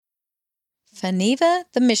Faneva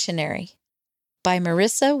the Missionary by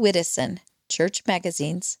Marissa Widdison, Church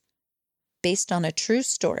Magazines, based on a true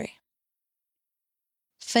story.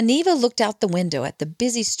 Faneva looked out the window at the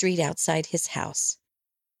busy street outside his house.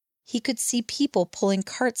 He could see people pulling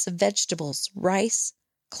carts of vegetables, rice,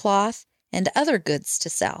 cloth, and other goods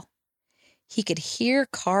to sell. He could hear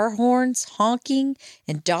car horns honking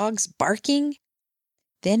and dogs barking.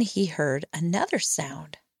 Then he heard another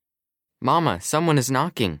sound. "Mama, someone is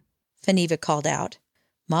knocking," Faneva called out.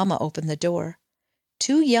 Mama opened the door.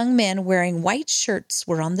 2 young men wearing white shirts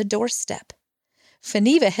were on the doorstep.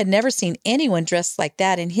 Faneva had never seen anyone dressed like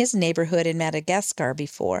that in his neighborhood in Madagascar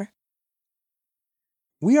before.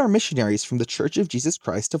 "We are missionaries from the Church of Jesus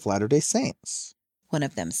Christ of Latter-day Saints," one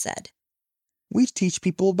of them said. "We teach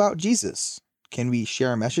people about Jesus. Can we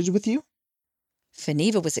share a message with you?"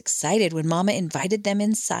 Faneva was excited when Mama invited them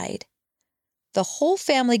inside. The whole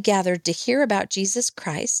family gathered to hear about Jesus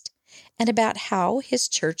Christ and about how his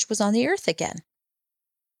church was on the earth again.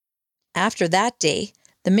 After that day,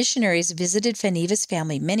 the missionaries visited Faneva's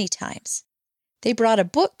family many times. They brought a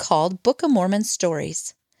book called Book of Mormon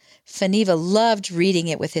Stories. Faneva loved reading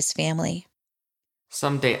it with his family.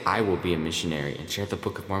 "Someday I will be a missionary and share the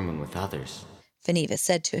Book of Mormon with others," Faneva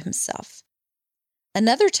said to himself.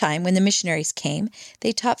 Another time when the missionaries came,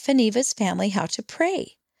 they taught Faneva's family how to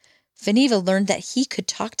pray. Faneva learned that he could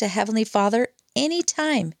talk to Heavenly Father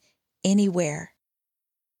anytime, anywhere.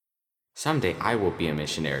 "Someday I will be a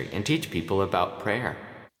missionary and teach people about prayer,"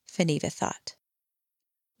 Faneva thought.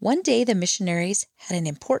 One day the missionaries had an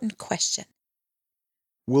important question.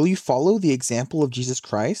 "Will you follow the example of Jesus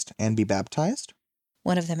Christ and be baptized?"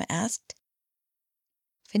 One of them asked.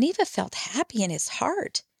 Faneva felt happy in his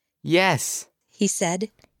heart. "Yes," he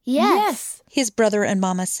said. Yes, his brother and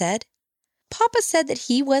Mama said. Papa said that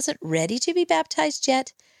he wasn't ready to be baptized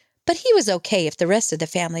yet, but he was okay if the rest of the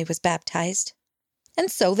family was baptized.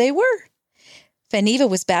 And so they were. Faneva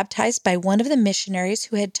was baptized by one of the missionaries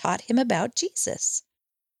who had taught him about Jesus.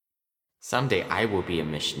 "Someday I will be a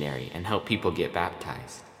missionary and help people get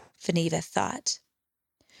baptized," Faneva thought.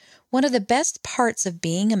 One of the best parts of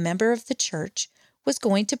being a member of the church was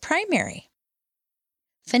going to primary.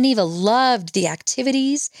 Faneva loved the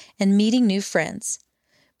activities and meeting new friends,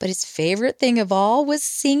 but his favorite thing of all was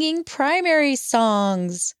singing primary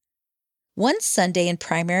songs. One Sunday in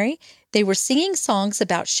primary, they were singing songs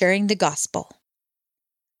about sharing the gospel.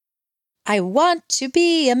 "I want to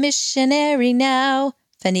be a missionary now,"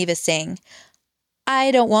 Faneva sang.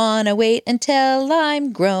 "I don't want to wait until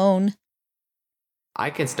I'm grown." "I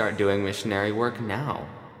can start doing missionary work now,"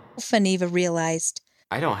 Faneva realized.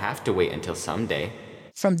 "I don't have to wait until someday."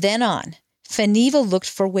 From then on, Faneva looked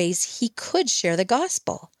for ways he could share the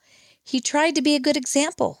gospel. He tried to be a good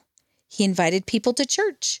example. He invited people to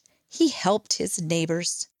church. He helped his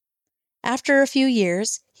neighbors. After a few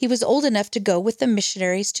years, he was old enough to go with the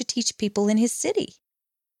missionaries to teach people in his city.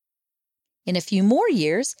 In a few more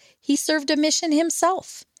years, he served a mission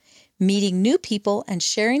himself, meeting new people and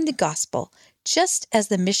sharing the gospel, just as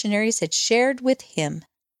the missionaries had shared with him.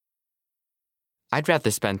 "I'd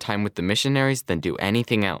rather spend time with the missionaries than do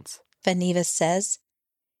anything else," Faneva says.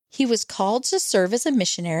 He was called to serve as a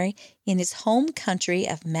missionary in his home country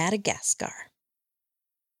of Madagascar.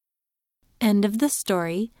 End of the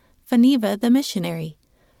story, Faneva the Missionary.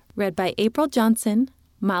 Read by April Johnson,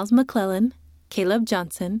 Miles McClellan, Caleb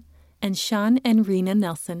Johnson, and Sean and Rena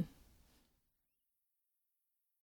Nelson.